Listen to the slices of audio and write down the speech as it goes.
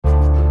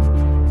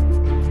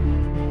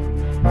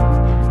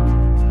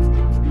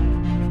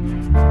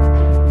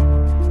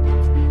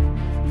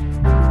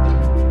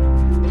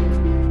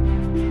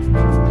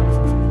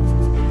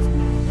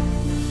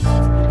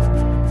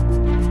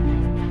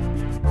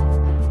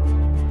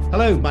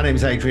Hello, my name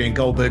is Adrian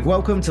Goldberg.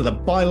 Welcome to the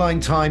Byline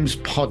Times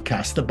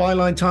podcast. The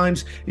Byline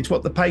Times, it's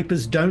what the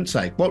papers don't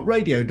say, what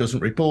radio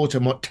doesn't report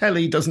and what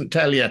telly doesn't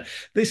tell you.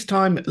 This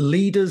time,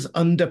 leaders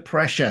under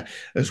pressure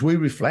as we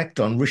reflect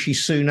on Rishi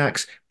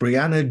Sunak's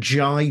Brianna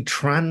Ghey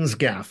trans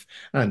gaffe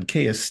and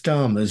Keir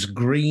Starmer's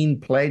Green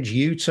Pledge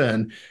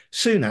U-turn.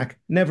 Sunak,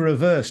 never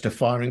averse to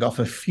firing off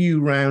a few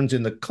rounds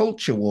in the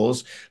culture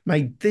wars,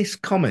 made this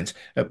comment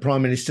at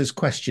Prime Minister's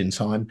Question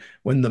Time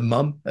when the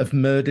mum of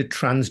murdered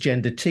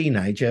transgender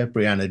teenager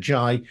Brianna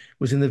Ghey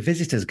was in the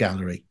visitors'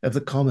 gallery of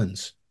the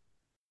Commons.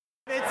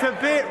 It's a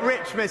bit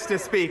rich, Mr.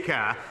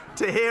 Speaker,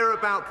 to hear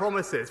about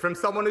promises from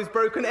someone who's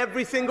broken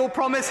every single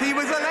promise he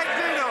was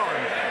elected on.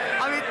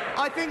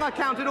 I think I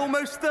counted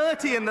almost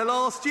 30 in the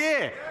last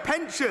year.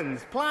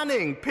 Pensions,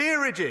 planning,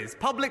 peerages,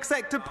 public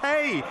sector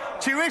pay,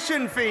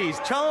 tuition fees,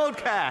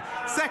 childcare,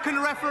 second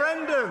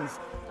referendums,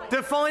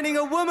 defining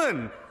a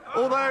woman.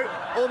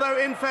 Although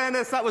in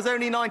fairness, that was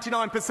only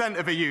 99%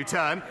 of a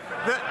U-turn.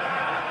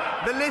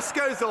 The list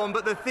goes on,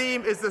 but the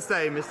theme is the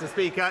same, Mr.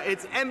 Speaker.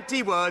 It's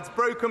empty words,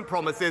 broken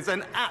promises,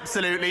 and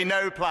absolutely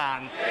no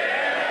plan.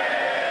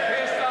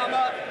 Keir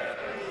Starmer.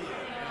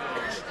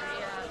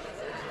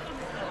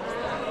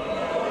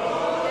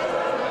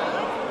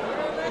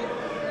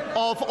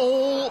 Of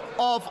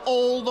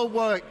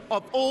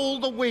all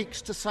the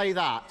weeks to say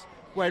that,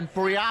 when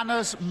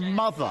Brianna's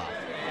mother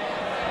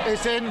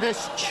is in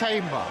this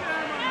chamber,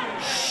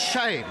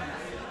 shame.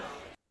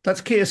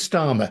 That's Keir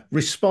Starmer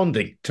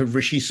responding to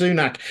Rishi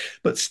Sunak.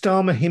 But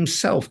Starmer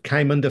himself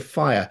came under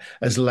fire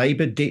as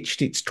Labour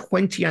ditched its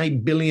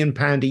 £28 billion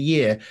a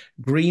year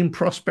green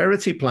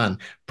prosperity plan,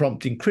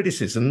 prompting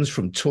criticisms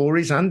from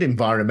Tories and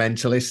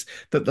environmentalists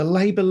that the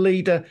Labour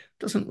leader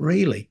doesn't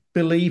really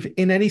believe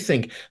in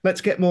anything.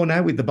 Let's get more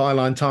now with the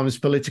Byline Times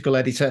political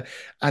editor,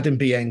 Adam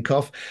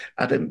Bienkov.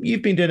 Adam,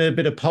 you've been doing a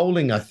bit of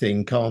polling, I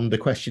think, on the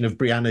question of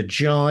Brianna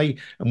Ghey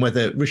and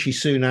whether Rishi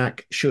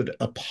Sunak should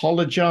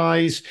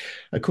apologise.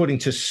 According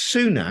to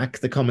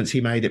Sunak, the comments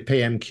he made at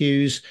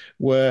PMQs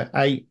were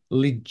a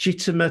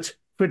legitimate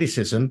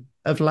criticism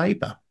of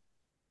Labour.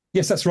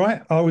 Yes, that's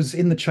right. I was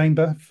in the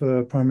chamber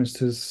for Prime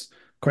Minister's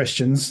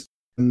questions.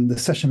 And the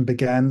session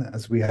began,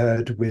 as we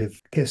heard,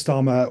 with Keir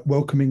Starmer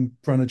welcoming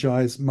Brianna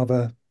Ghey's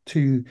mother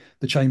to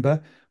the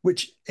chamber,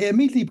 which it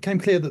immediately became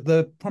clear that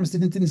the Prime Minister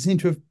didn't seem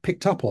to have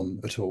picked up on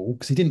at all,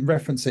 because he didn't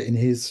reference it in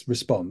his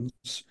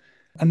response.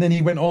 And then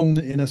he went on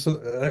in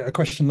a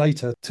question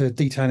later to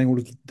detailing all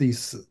of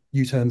these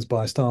U-turns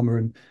by Starmer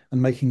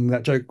and making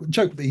that joke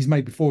that he's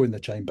made before in the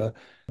chamber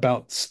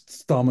about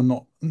Starmer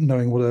not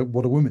knowing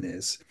what a woman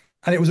is.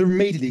 And it was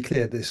immediately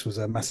clear this was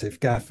a massive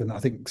gaffe, and I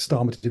think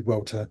Starmer did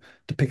well to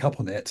pick up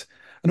on it.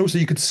 And also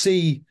you could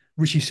see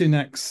Rishi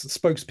Sunak's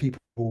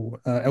spokespeople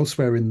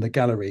elsewhere in the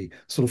gallery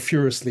sort of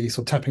furiously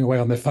sort of tapping away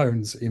on their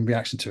phones in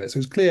reaction to it. So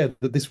it was clear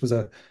that this was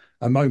a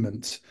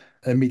moment.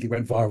 It immediately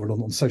went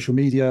viral on social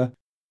media.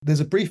 There's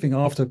a briefing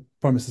after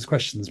Prime Minister's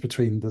questions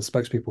between the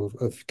spokespeople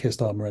of Keir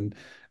Starmer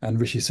and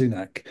Rishi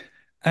Sunak,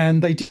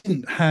 and they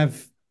didn't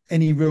have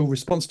any real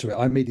response to it.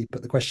 I immediately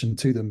put the question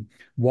to them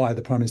why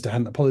the Prime Minister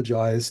hadn't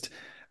apologised,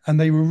 and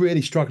they were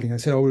really struggling. They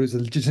said, it was a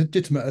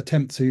legitimate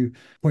attempt to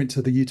point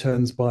to the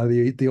U-turns by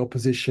the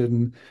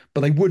opposition,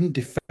 but they wouldn't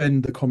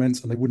defend the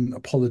comments and they wouldn't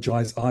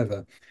apologise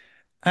either.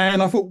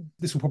 And I thought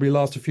this will probably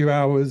last a few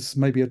hours,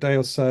 maybe a day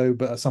or so,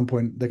 but at some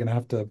point they're going to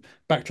have to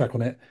backtrack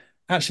on it.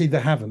 Actually,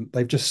 they haven't.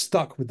 They've just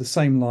stuck with the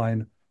same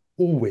line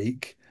all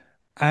week,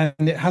 and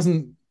it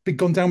hasn't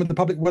gone down with the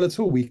public well at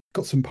all. We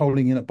got some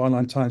polling in at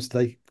Byline Times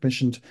today,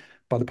 commissioned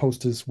by the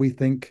pollsters. We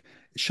think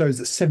it shows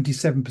that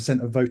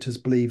 77% of voters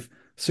believe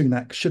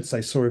Sunak should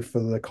say sorry for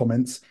the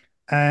comments,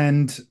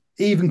 and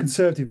even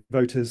Conservative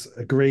voters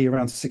agree.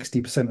 Around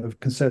 60%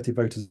 of Conservative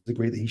voters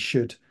agree that he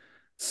should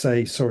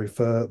say sorry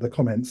for the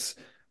comments,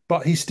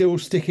 but he's still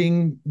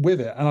sticking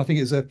with it. And I think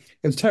it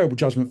was terrible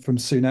judgment from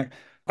Sunak.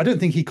 I don't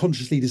think he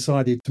consciously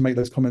decided to make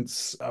those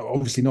comments,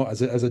 obviously not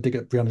as a dig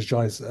at Brianna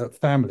Ghey's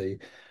family,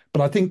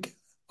 but I think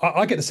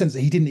I get the sense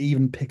that he didn't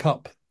even pick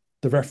up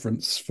the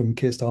reference from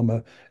Keir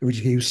Starmer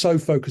originally. He was so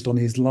focused on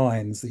his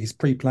lines, his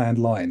pre-planned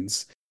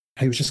lines,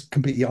 he was just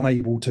completely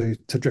unable to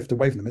drift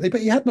away from them.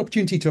 But he had an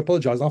opportunity to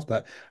apologise after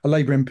that. A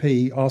Labour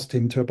MP asked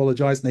him to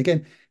apologise, and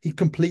again, he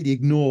completely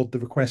ignored the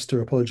request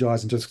to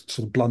apologise and just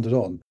sort of blundered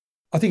on.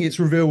 I think it's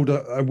revealed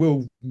a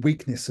real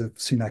weakness of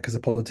Sunak as a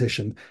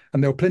politician,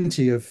 and there were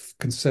plenty of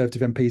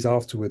Conservative MPs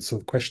afterwards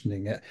sort of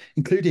questioning it,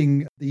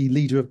 including the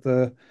leader of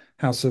the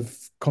House of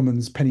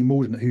Commons, Penny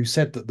Mordaunt, who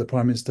said that the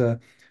Prime Minister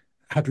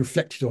had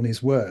reflected on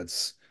his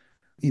words.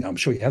 I'm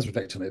sure he has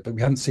reflected on it, but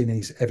we haven't seen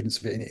any evidence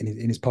of it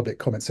in his public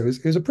comments. So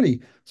it was a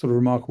pretty sort of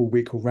remarkable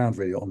week all round,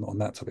 really, on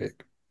that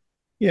topic.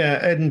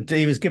 Yeah, and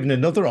he was given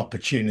another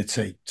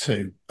opportunity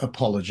to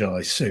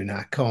apologise,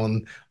 Sunak,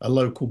 on a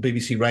local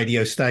BBC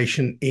radio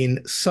station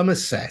in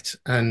Somerset.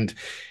 And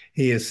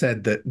he has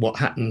said that what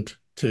happened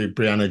to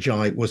Brianna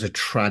Ghey was a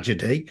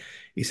tragedy.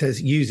 He says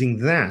using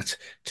that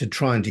to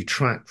try and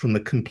detract from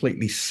the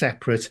completely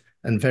separate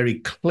and very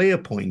clear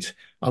point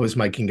I was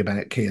making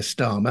about Keir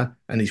Starmer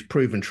and his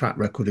proven track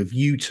record of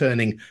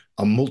U-turning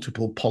on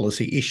multiple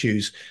policy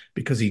issues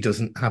because he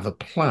doesn't have a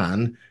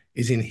plan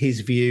is, in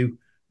his view,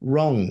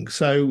 wrong.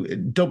 So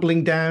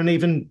doubling down,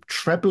 even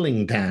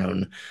trebling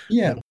down.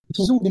 Yeah, which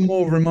is all the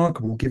more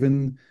remarkable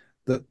given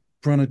that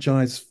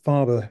Branajai's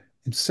father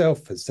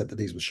himself has said that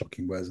these were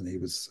shocking words and he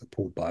was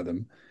appalled by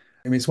them.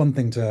 I mean, it's one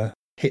thing to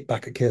hit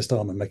back at Keir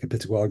Starmer and make a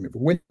political argument,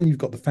 but when you've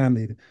got the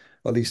family,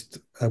 or at least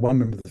one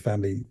member of the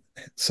family,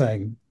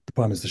 saying the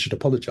Prime Minister should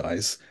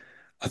apologise,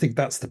 I think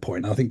that's the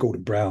point. I think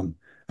Gordon Brown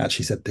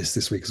actually said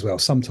this week as well.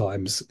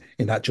 Sometimes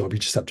in that job, you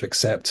just have to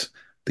accept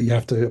that you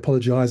have to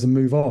apologise and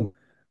move on.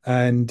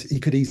 And he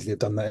could easily have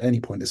done that at any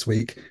point this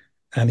week,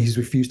 and he's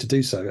refused to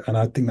do so. And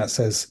I think that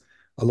says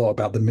a lot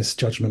about the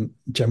misjudgment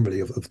generally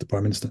of the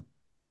Prime Minister.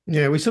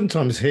 Yeah, we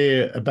sometimes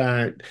hear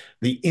about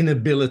the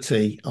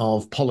inability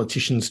of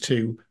politicians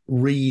to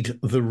read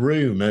the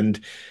room.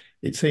 And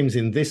it seems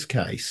in this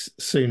case,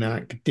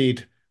 Sunak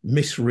did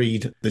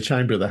misread the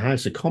chamber of the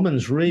House of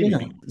Commons, really.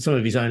 Yeah. Some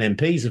of his own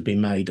MPs have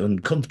been made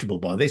uncomfortable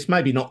by this.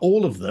 Maybe not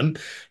all of them,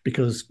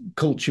 because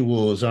culture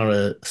wars are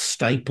a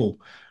staple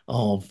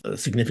of a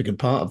significant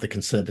part of the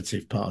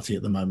Conservative Party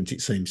at the moment,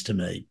 it seems to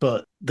me.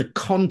 But the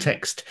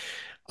context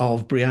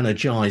of Brianna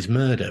Ghey's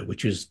murder,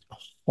 which was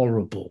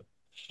horrible,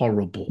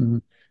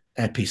 horrible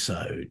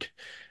episode,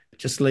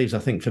 just leaves, I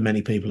think, for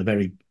many people, a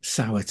very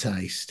sour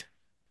taste.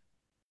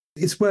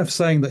 It's worth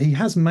saying that he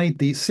has made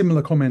these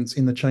similar comments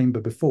in the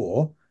chamber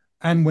before,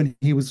 and when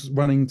he was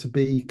running to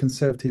be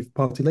Conservative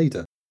Party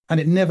leader. And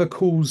it never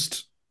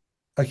caused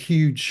a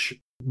huge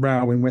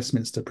row in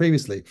Westminster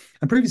previously.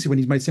 And previously, when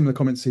he's made similar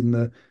comments in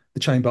the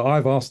chamber,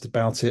 I've asked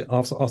about it,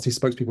 asked his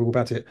spokespeople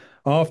about it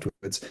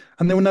afterwards.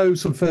 And there were no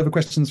sort of further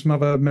questions from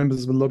other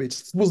members of the lobby.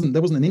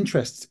 There wasn't an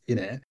interest in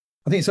it.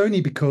 I think it's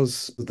only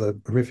because of the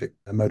horrific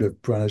murder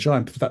of Brianna Ghey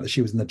and the fact that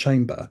she was in the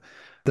chamber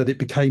that it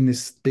became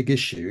this big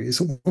issue.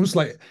 It's almost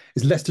like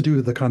it's less to do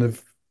with the kind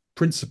of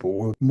principle,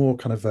 or more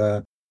kind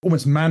of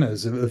almost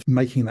manners of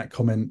making that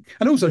comment.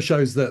 And also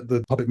shows that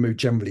the public mood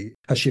generally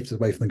has shifted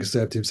away from the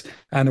Conservatives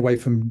and away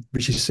from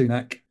Rishi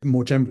Sunak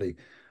more generally.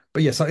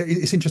 But yes,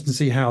 it's interesting to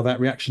see how that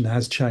reaction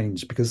has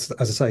changed because,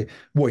 as I say,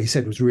 what he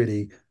said was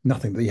really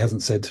nothing that he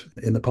hasn't said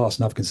in the past,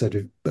 and other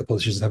Conservative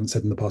politicians haven't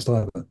said in the past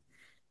either.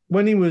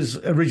 When he was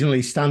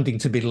originally standing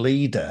to be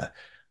leader,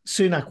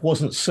 Sunak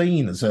wasn't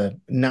seen as a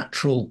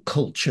natural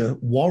culture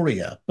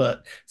warrior,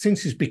 but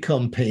since he's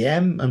become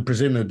PM, and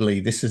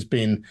presumably this has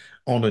been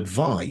on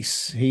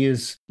advice, he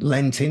has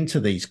lent into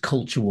these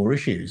culture war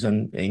issues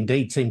and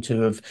indeed seemed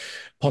to have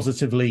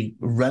positively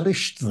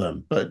relished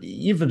them. But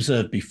you've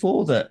observed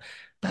before that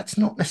that's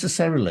not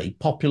necessarily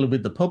popular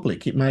with the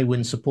public. It may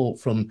win support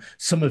from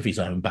some of his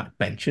own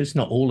backbenchers,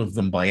 not all of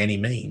them by any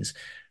means.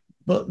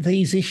 But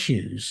these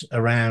issues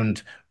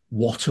around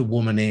what a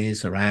woman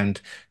is,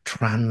 around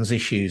trans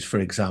issues, for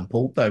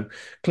example, though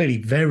clearly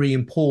very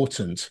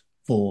important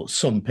for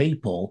some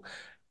people,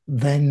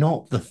 they're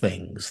not the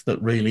things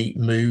that really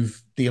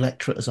move the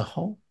electorate as a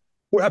whole.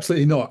 Well,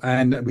 absolutely not.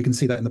 And we can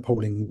see that in the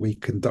polling we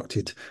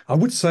conducted. I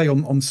would say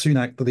on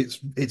Sunak that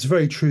it's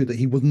very true that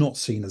he was not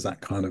seen as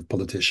that kind of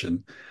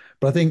politician.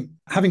 But I think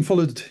having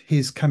followed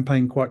his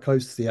campaign quite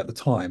closely at the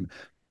time,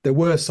 there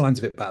were signs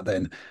of it back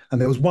then. And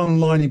there was one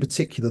line in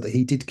particular that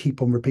he did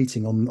keep on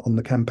repeating on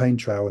the campaign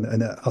trail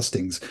and at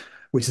hustings,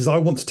 which is, I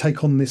want to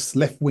take on this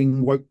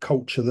left-wing woke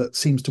culture that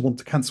seems to want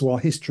to cancel our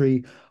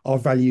history, our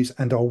values,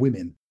 and our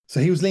women. So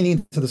he was leaning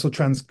into the sort of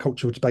trans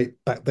cultural debate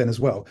back then as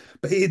well.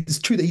 But it's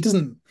true that he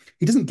doesn't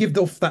give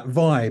off that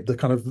vibe, the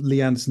kind of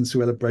Lee Anderson,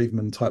 Suella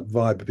Braverman type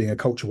vibe of being a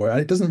culture warrior.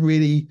 And it doesn't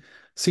really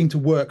seem to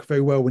work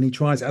very well when he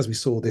tries it, as we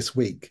saw this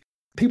week.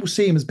 People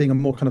see him as being a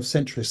more kind of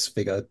centrist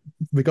figure,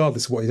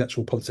 regardless of what his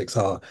actual politics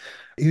are.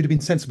 It would have been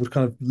sensible to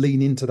kind of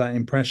lean into that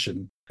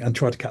impression and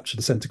try to capture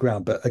the centre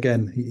ground. But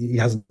again, he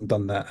hasn't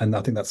done that. And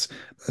I think that's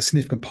a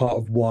significant part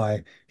of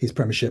why his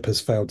premiership has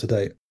failed to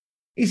date.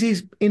 Is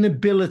his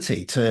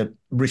inability to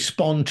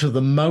respond to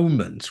the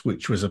moment,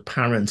 which was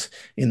apparent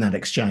in that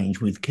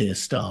exchange with Keir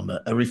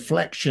Starmer, a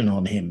reflection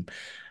on him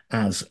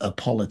as a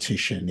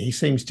politician? He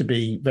seems to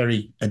be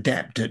very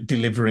adept at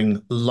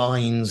delivering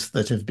lines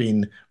that have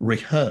been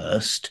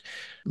rehearsed,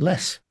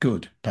 less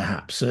good,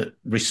 perhaps, at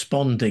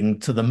responding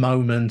to the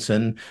moment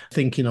and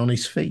thinking on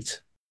his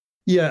feet.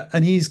 Yeah,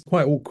 and he's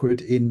quite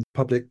awkward in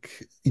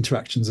public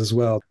interactions as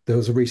well. There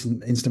was a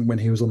recent incident when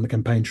he was on the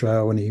campaign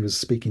trail and he was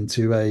speaking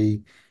to a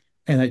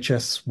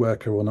NHS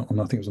worker on I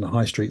think it was on a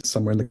high street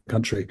somewhere in the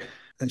country,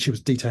 and she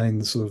was detailing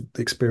the sort of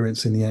the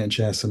experience in the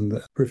NHS and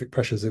the horrific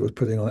pressures it was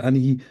putting on. And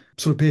he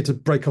sort of appeared to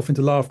break off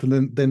into laughter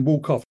and then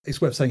walk off.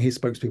 It's worth saying his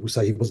spokespeople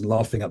say he wasn't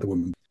laughing at the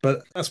woman,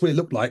 but that's what it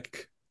looked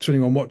like to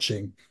anyone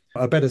watching.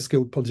 A better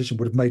skilled politician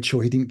would have made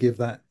sure he didn't give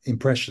that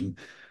impression.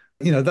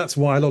 You know, that's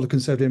why a lot of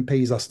Conservative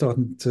MPs are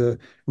starting to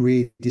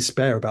really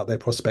despair about their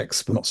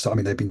prospects. Well, not, I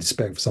mean, they've been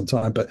despairing for some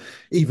time, but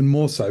even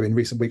more so in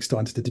recent weeks,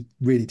 starting to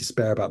really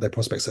despair about their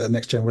prospects at the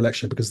next general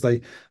election, because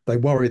they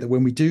worry that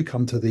when we do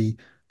come to the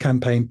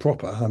campaign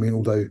proper, I mean,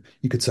 although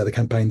you could say the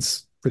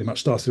campaign's pretty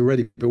much started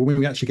already. But when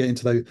we actually get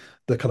into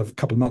the kind of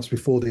couple of months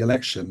before the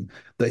election,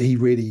 that he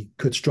really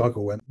could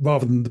struggle. And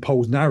rather than the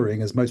polls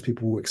narrowing, as most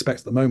people expect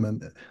at the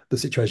moment, the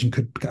situation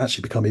could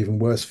actually become even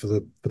worse for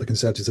the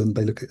Conservatives than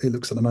it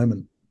looks at the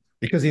moment.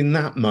 Because in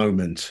that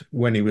moment,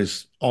 when he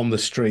was on the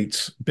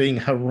streets being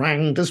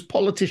harangued, as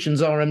politicians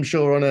are, I'm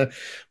sure, on a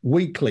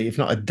weekly, if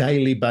not a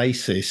daily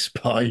basis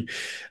by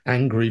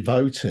angry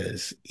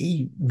voters,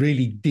 he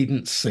really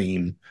didn't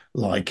seem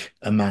like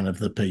a man of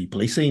the people.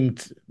 He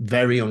seemed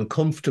very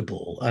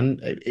uncomfortable. And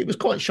it was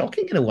quite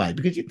shocking in a way,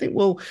 because you think,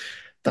 well,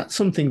 that's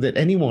something that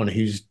anyone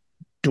who's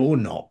door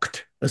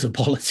knocked as a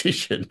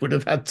politician would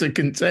have had to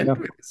contend Yeah.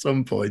 with at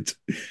some point.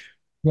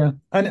 Yeah,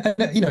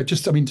 and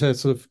just I mean to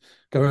sort of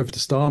go over to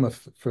Starmer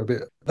for a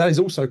bit. That is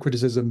also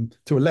criticism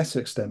to a lesser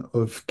extent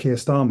of Keir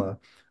Starmer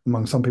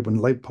among some people in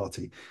the Labour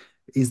Party,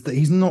 is that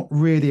he's not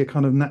really a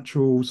kind of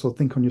natural sort of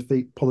think on your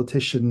feet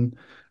politician.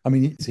 I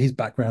mean, his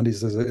background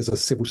is as a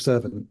civil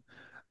servant.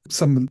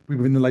 Some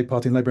within the Labour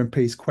Party and Labour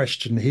MPs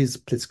question his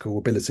political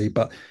ability,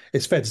 but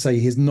it's fair to say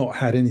he's not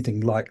had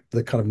anything like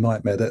the kind of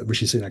nightmare that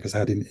Rishi Sunak has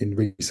had in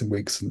recent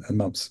weeks and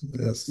months.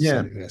 That's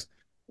Yeah. certainly yes.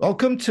 I'll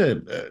come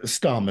to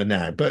Starmer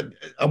now, but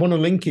I want to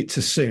link it to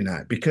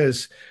Sunak,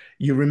 because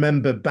you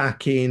remember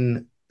back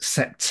in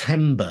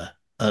September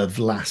of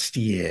last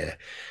year,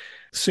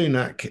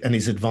 Sunak and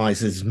his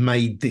advisors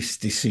made this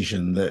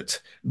decision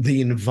that the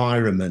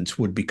environment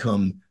would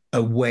become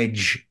a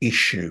wedge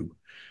issue.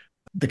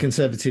 The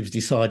Conservatives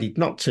decided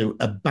not to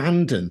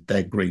abandon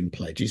their green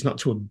pledges, not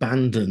to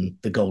abandon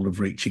the goal of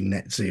reaching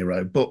net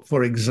zero. But,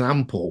 for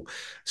example,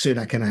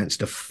 Sunak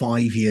announced a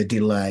 5-year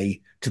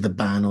delay to the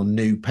ban on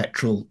new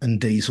petrol and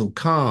diesel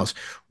cars,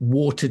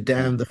 watered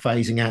down the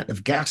phasing out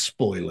of gas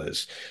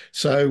boilers.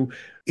 So,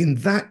 in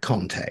that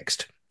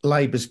context,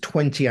 Labour's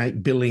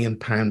 £28 billion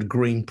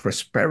green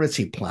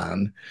prosperity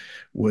plan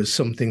was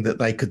something that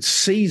they could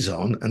seize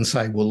on and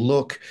say, well,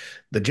 look,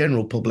 the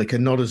general public are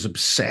not as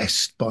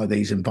obsessed by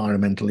these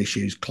environmental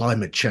issues,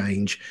 climate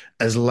change,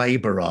 as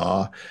Labour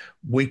are.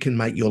 We can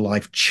make your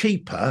life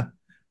cheaper.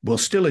 We'll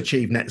still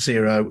achieve net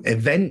zero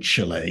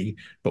eventually,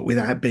 but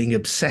without being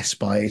obsessed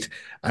by it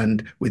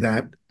and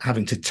without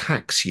having to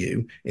tax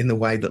you in the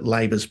way that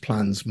Labour's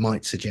plans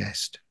might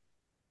suggest.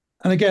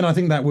 And again, I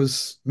think that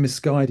was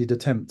misguided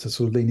attempt to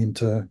sort of lean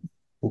into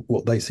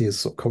what they see as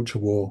sort of culture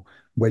war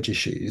wedge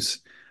issues.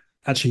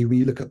 Actually, when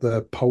you look at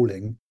the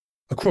polling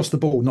across the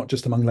board, not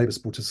just among Labour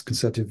supporters,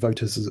 Conservative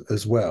voters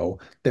as well,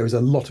 there is a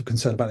lot of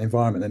concern about the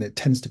environment, and it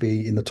tends to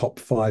be in the top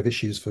 5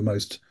 issues for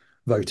most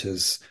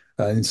voters.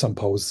 In some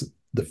polls,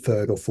 the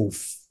third or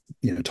fourth,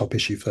 top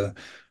issue for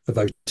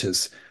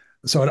voters.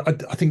 So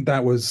I think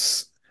that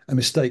was a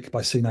mistake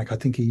by Sunak. I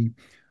think he,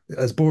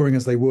 as boring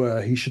as they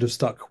were, he should have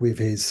stuck with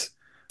his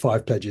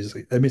 5 pledges.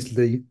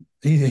 Admittedly,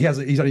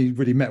 he's only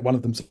really met one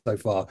of them so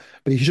far,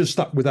 but he should have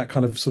stuck with that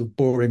kind of sort of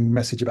boring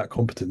message about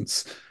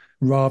competence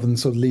rather than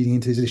sort of leading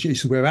into his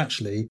issues where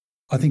actually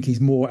I think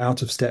he's more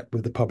out of step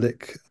with the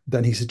public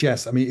than he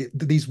suggests. I mean,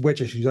 these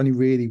wedge issues only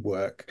really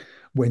work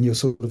when you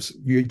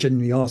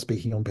genuinely are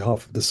speaking on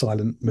behalf of the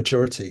silent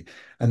majority.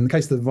 And in the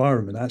case of the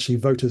environment, actually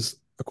voters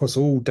across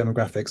all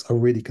demographics are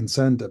really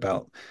concerned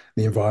about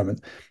the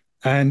environment.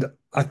 And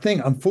I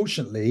think,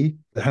 unfortunately,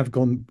 they have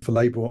gone for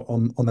Labour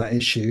on that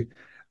issue.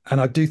 And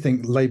I do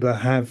think Labour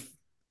have,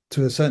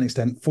 to a certain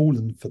extent,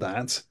 fallen for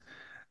that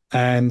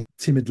and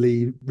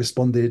timidly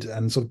responded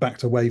and sort of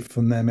backed away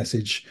from their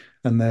message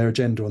and their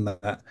agenda on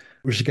that,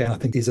 which again, I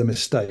think is a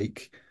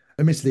mistake.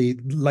 Admittedly,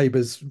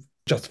 Labour's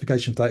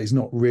justification for that is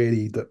not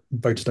really that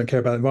voters don't care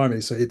about the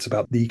environment. It's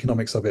about the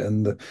economics of it,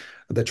 and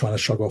they're trying to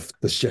shrug off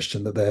the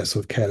suggestion that they're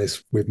sort of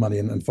careless with money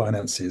and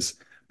finances.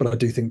 But I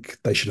do think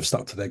they should have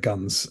stuck to their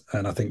guns.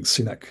 And I think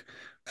Sunak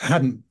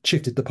hadn't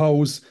shifted the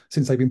polls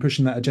since they've been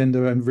pushing that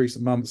agenda in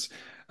recent months.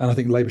 And I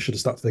think Labour should have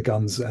stuck to their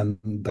guns, and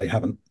they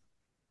haven't.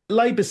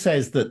 Labour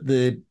says that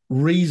the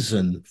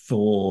reason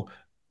for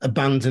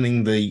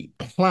abandoning the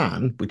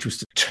plan, which was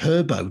to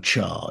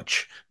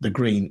turbocharge the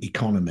green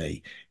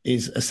economy,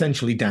 is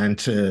essentially down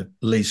to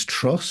Liz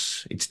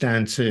Truss. It's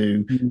down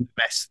to the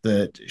mess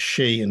that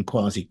she and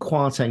Kwasi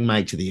Kwarteng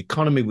made to the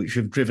economy, which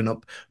have driven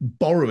up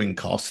borrowing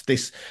costs.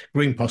 This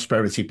green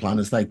prosperity plan,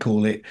 as they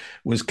call it,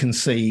 was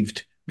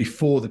conceived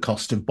before the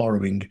cost of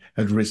borrowing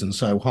had risen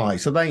so high.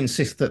 So they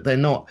insist that they're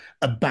not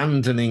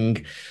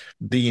abandoning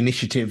the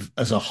initiative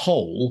as a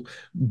whole,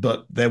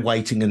 but they're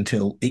waiting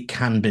until it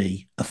can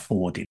be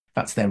afforded.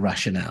 That's their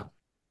rationale.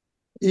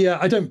 Yeah,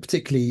 I don't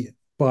particularly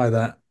buy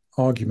that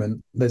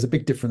argument. There's a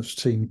big difference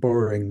between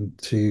borrowing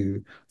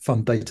to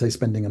fund day-to-day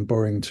spending and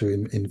borrowing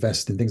to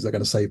invest in things that are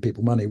going to save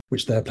people money,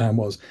 which their plan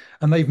was.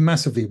 And they've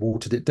massively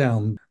watered it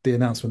down. The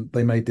announcement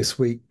they made this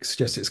week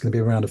suggests it's going to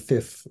be around a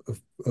fifth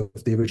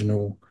of the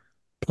original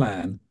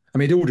plan. I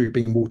mean, it already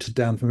been watered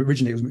down from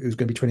originally it was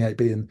going to be 28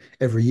 billion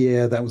every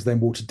year. That was then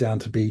watered down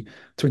to be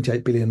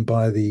 28 billion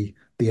by the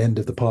end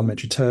of the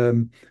parliamentary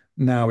term.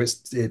 Now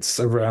it's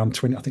around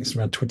 20. I think it's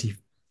around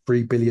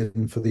 23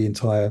 billion for the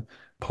entire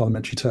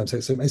parliamentary term. So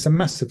it's a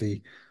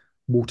massively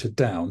watered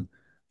down.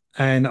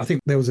 And I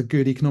think there was a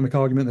good economic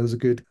argument, there was a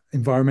good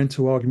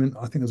environmental argument.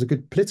 I think there was a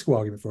good political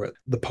argument for it.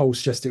 The polls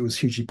suggested it was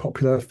hugely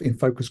popular in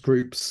focus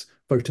groups.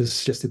 Voters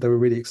suggested they were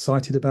really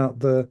excited about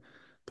the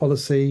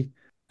policy.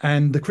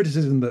 And the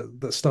criticism that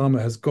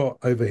Starmer has got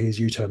over his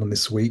U-turn on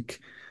this week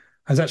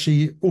has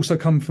actually also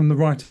come from the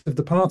right of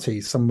the party.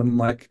 Someone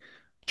like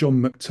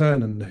John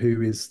McTernan,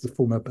 who is the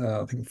former,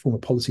 I think, former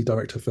policy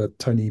director for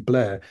Tony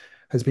Blair,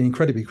 has been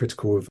incredibly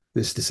critical of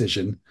this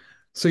decision.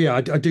 So yeah,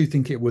 I do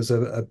think it was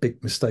a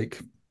big mistake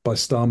by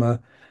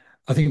Starmer.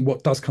 I think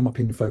what does come up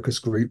in focus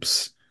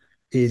groups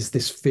is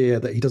this fear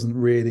that he doesn't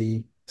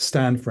really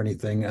stand for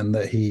anything and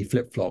that he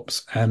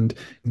flip-flops. And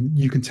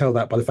you can tell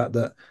that by the fact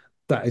that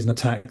that is an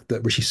attack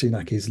that Rishi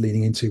Sunak is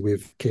leaning into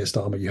with Keir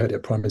Starmer. You heard it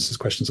at Prime Minister's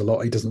questions a lot.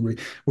 He doesn't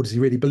really, what does he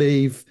really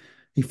believe?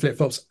 He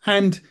flip-flops.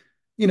 And,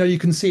 you know, you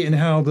can see it in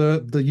how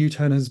the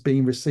U-turn has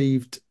been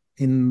received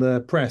in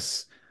the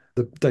press.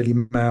 The Daily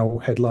Mail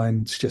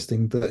headline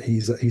suggesting that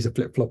he's a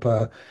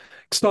flip-flopper.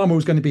 Starmer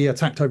was going to be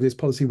attacked over this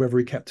policy, whether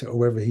he kept it or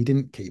whether he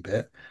didn't keep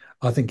it.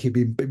 I think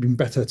it'd been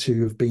better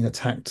to have been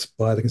attacked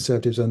by the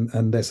Conservatives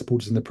and their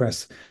supporters in the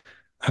press,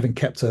 having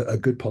kept a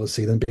good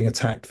policy, than being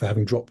attacked for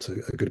having dropped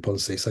a good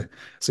policy. So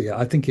yeah,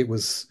 I think it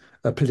was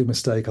a political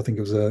mistake. I think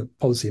it was a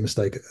policy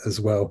mistake as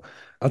well.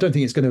 I don't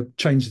think it's going to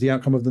change the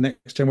outcome of the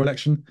next general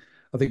election.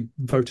 I think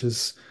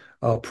voters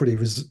are pretty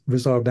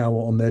resolved now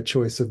on their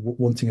choice of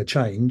wanting a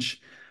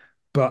change.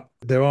 But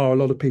there are a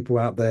lot of people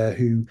out there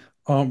who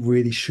aren't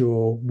really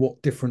sure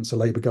what difference a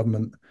Labour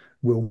government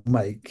will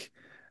make.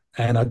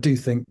 And I do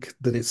think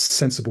that it's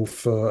sensible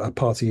for a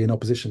party in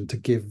opposition to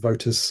give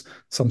voters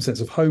some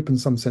sense of hope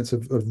and some sense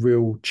of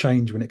real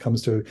change when it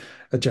comes to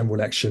a general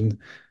election,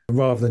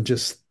 rather than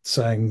just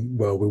saying,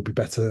 well, we'll be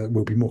better,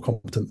 we'll be more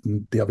competent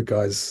than the other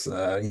guys,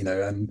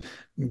 and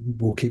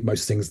we'll keep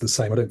most things the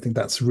same. I don't think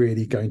that's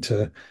really going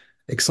to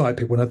excite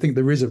people. And I think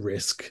there is a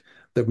risk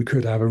that we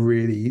could have a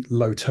really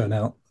low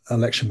turnout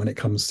election when it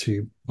comes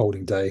to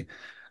polling day.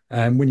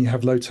 And when you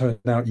have low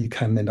turnout, you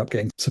can end up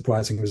getting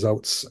surprising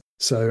results.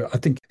 So I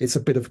think it's a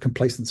bit of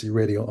complacency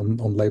really on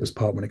Labour's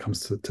part when it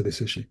comes to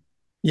this issue.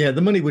 Yeah,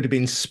 the money would have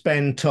been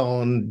spent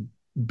on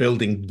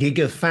building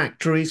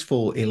gigafactories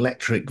for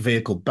electric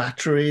vehicle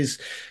batteries,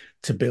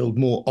 to build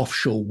more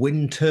offshore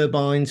wind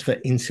turbines for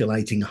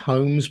insulating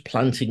homes,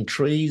 planting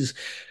trees,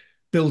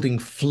 building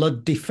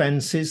flood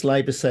defences.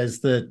 Labour says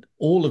that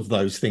all of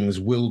those things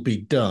will be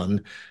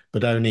done,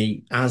 but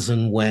only as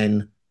and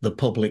when the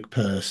public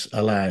purse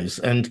allows.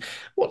 And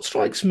what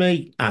strikes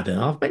me,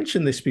 Adam, I've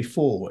mentioned this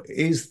before,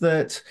 is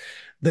that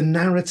the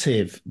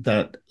narrative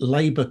that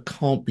Labour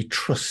can't be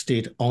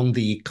trusted on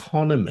the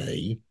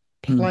economy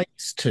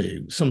plays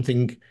to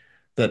something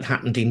that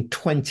happened in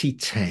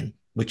 2010,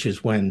 which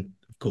is when,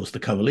 of course, the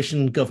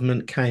coalition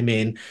government came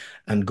in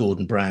and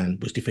Gordon Brown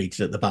was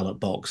defeated at the ballot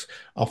box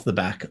off the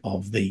back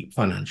of the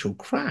financial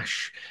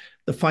crash.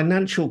 The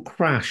financial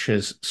crash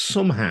has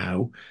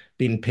somehow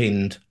been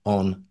pinned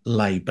on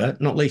Labour,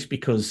 not least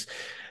because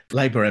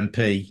Labour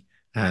MP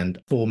and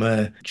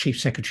former Chief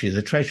Secretary of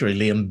the Treasury,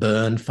 Liam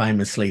Byrne,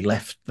 famously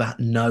left that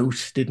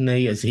note, didn't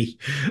he, as he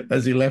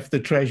left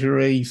the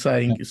Treasury,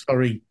 saying,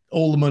 sorry,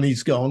 all the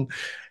money's gone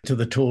to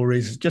the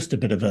Tories. Just a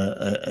bit of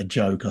a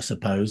joke, I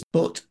suppose.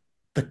 But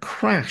the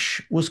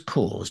crash was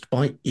caused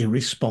by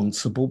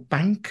irresponsible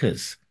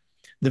bankers,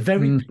 the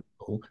very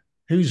people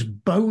whose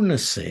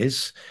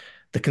bonuses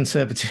the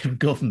Conservative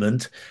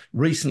government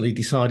recently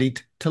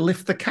decided to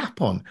lift the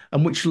cap on,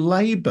 and which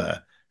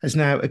Labour has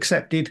now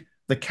accepted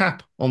the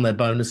cap on their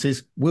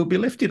bonuses will be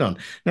lifted on.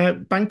 Now,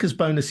 bankers'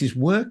 bonuses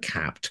were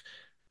capped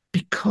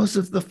because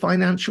of the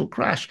financial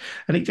crash.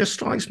 And it just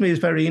strikes me as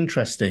very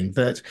interesting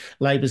that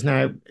Labour's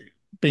now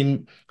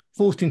been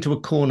forced into a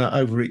corner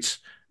over its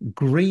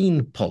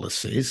green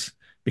policies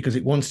because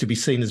it wants to be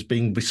seen as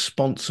being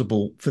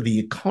responsible for the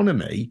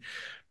economy.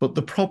 But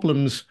the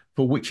problems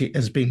for which it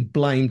has been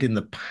blamed in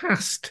the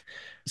past,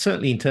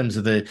 certainly in terms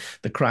of the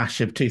crash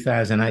of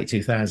 2008,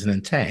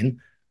 2010,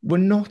 were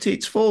not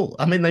its fault.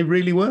 I mean, they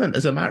really weren't,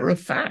 as a matter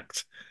of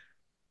fact.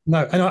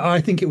 No, and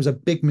I think it was a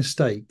big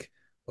mistake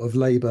of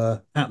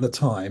Labour at the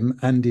time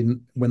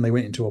and when they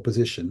went into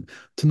opposition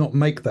to not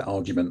make that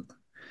argument.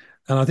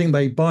 And I think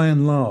they, by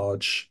and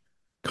large,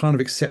 kind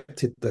of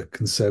accepted the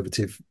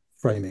Conservative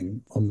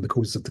framing on the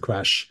causes of the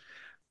crash.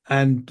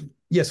 And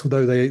yes,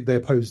 although they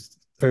opposed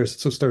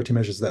various austerity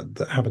measures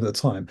that happened at the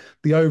time,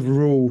 the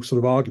overall sort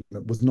of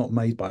argument was not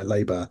made by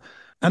Labour.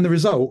 And the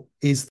result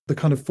is the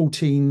kind of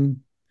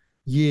 14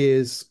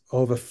 years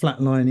of a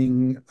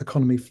flatlining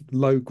economy,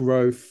 low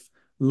growth,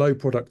 low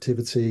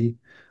productivity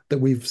that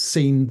we've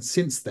seen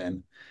since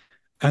then.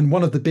 And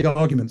one of the big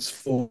arguments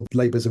for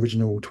Labour's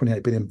original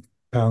 £28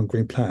 billion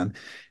Green Plan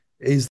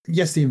is,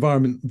 yes, the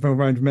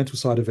environmental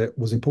side of it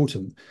was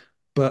important,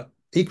 but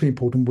equally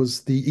important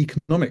was the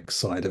economic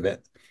side of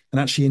it and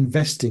actually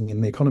investing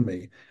in the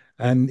economy.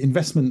 And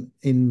investment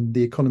in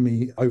the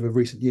economy over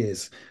recent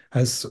years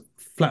has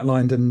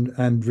flatlined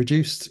and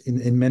reduced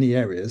in many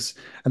areas.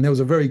 And there was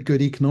a very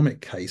good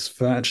economic case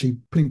for actually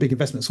putting big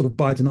investment, sort of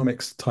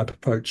bidenomics type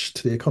approach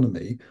to the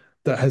economy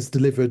that has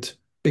delivered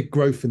big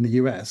growth in the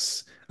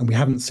US, and we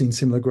haven't seen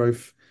similar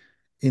growth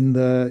in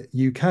the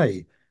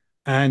UK.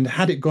 And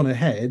had it gone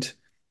ahead,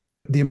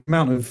 the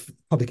amount of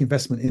public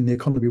investment in the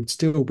economy would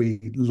still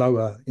be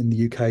lower in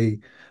the UK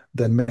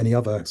than many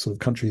other sort of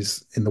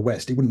countries in the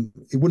West. It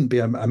wouldn't be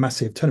a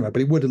massive turnaround,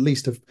 but it would at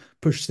least have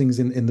pushed things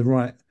in the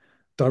right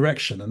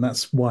direction. And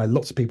that's why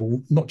lots of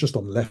people, not just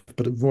on the left,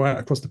 but right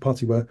across the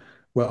party, were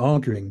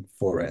arguing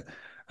for it.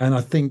 And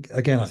I think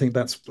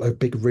that's a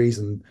big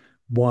reason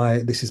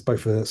why this is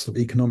both a sort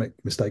of economic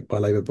mistake by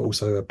Labour, but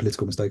also a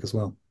political mistake as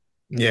well.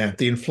 Yeah,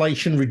 the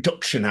Inflation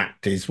Reduction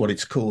Act is what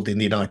it's called in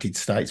the United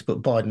States,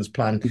 but Biden's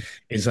plan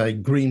is a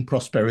green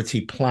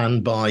prosperity plan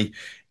by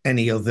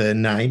any other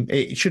name.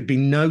 It should be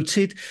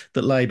noted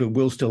that Labour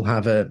will still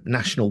have a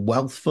national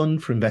wealth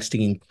fund for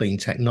investing in clean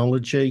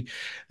technology,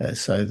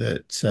 so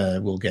that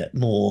we'll get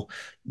more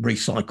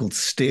recycled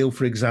steel,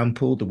 for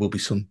example. There will be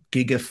some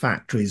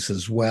gigafactories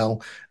as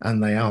well,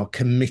 and they are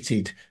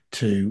committed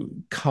to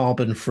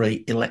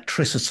carbon-free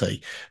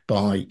electricity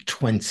by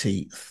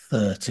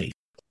 2030.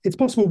 It's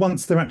possible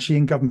once they're actually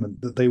in government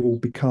that they will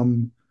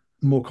become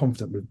more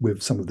confident with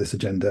some of this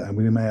agenda, and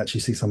we may actually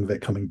see some of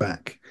it coming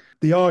back.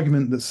 The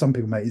argument that some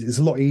people make is it's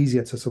a lot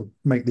easier to sort of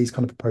make these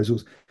kind of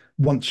proposals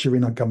once you're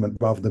in a government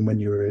rather than when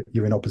you're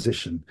in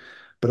opposition.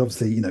 But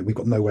obviously, we've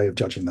got no way of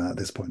judging that at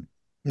this point.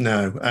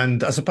 No,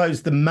 and I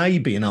suppose there may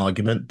be an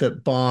argument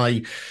that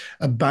by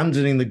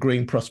abandoning the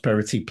Green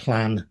Prosperity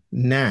Plan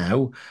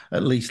now,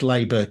 at least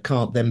Labour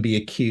can't then be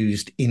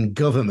accused in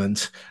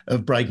government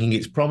of breaking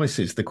its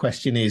promises. The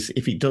question is,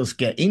 if it does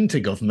get into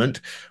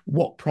government,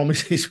 what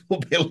promises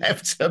will be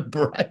left to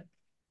break?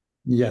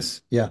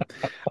 Yes, yeah.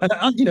 And,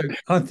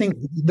 I think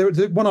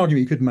one argument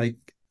you could make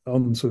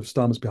on sort of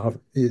Starmer's behalf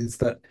is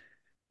that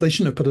they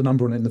shouldn't have put a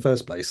number on it in the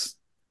first place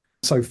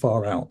so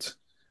far out.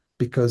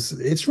 Because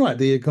it's right,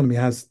 the economy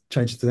has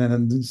changed to then,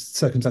 and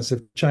circumstances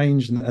have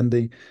changed, and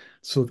the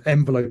sort of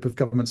envelope of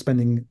government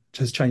spending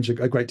has changed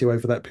a great deal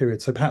over that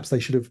period. So perhaps they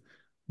should have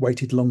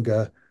waited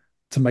longer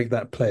to make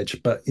that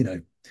pledge. But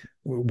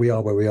we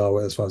are where we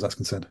are as far as that's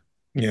concerned.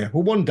 Yeah,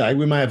 well, one day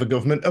we may have a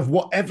government of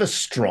whatever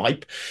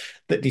stripe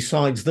that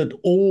decides that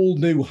all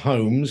new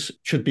homes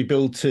should be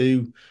built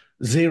to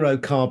zero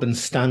carbon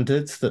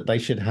standards, that they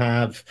should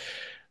have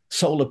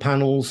solar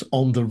panels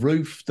on the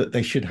roof, that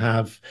they should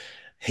have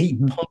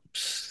heat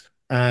pumps,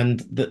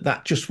 and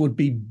that just would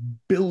be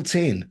built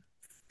in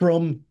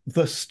from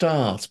the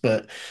start.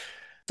 But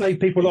save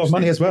people a lot of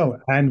money as well,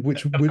 and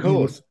which of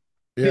course,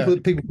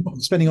 people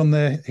spending on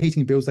their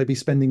heating bills, they'd be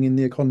spending in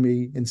the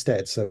economy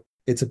instead. So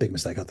it's a big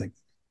mistake, I think.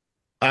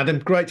 Adam,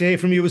 great to hear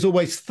from you as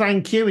always.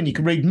 Thank you. And you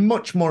can read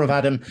much more of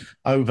Adam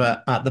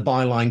over at the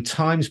Byline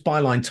Times,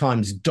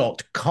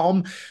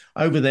 bylinetimes.com.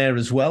 Over there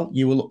as well,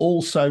 you will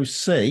also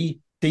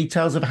see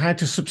details of how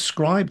to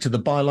subscribe to the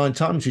Byline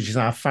Times, which is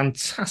our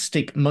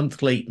fantastic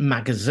monthly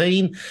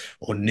magazine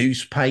or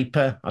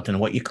newspaper. I don't know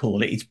what you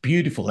call it. It's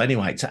beautiful.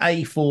 Anyway, it's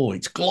A4,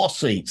 it's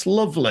glossy, it's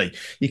lovely.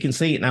 You can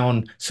see it now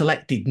on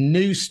selected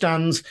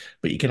newsstands,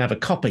 but you can have a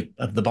copy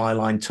of the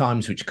Byline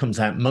Times, which comes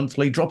out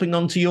monthly, dropping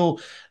onto your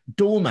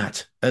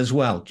doormat as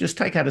well. Just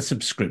take out a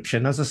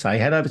subscription. As I say,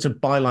 head over to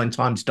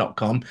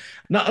bylinetimes.com.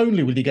 Not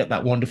only will you get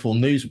that wonderful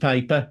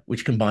newspaper,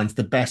 which combines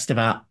the best of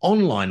our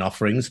online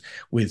offerings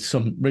with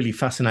some really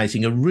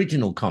fascinating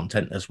original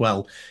content as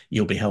well,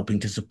 you'll be helping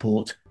to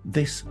support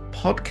this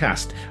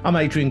podcast. I'm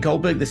Adrian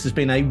Goldberg. This has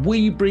been a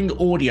We Bring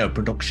Audio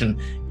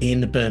production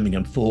in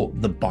Birmingham for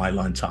the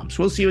Byline Times.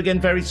 We'll see you again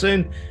very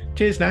soon.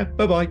 Cheers now.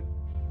 Bye-bye.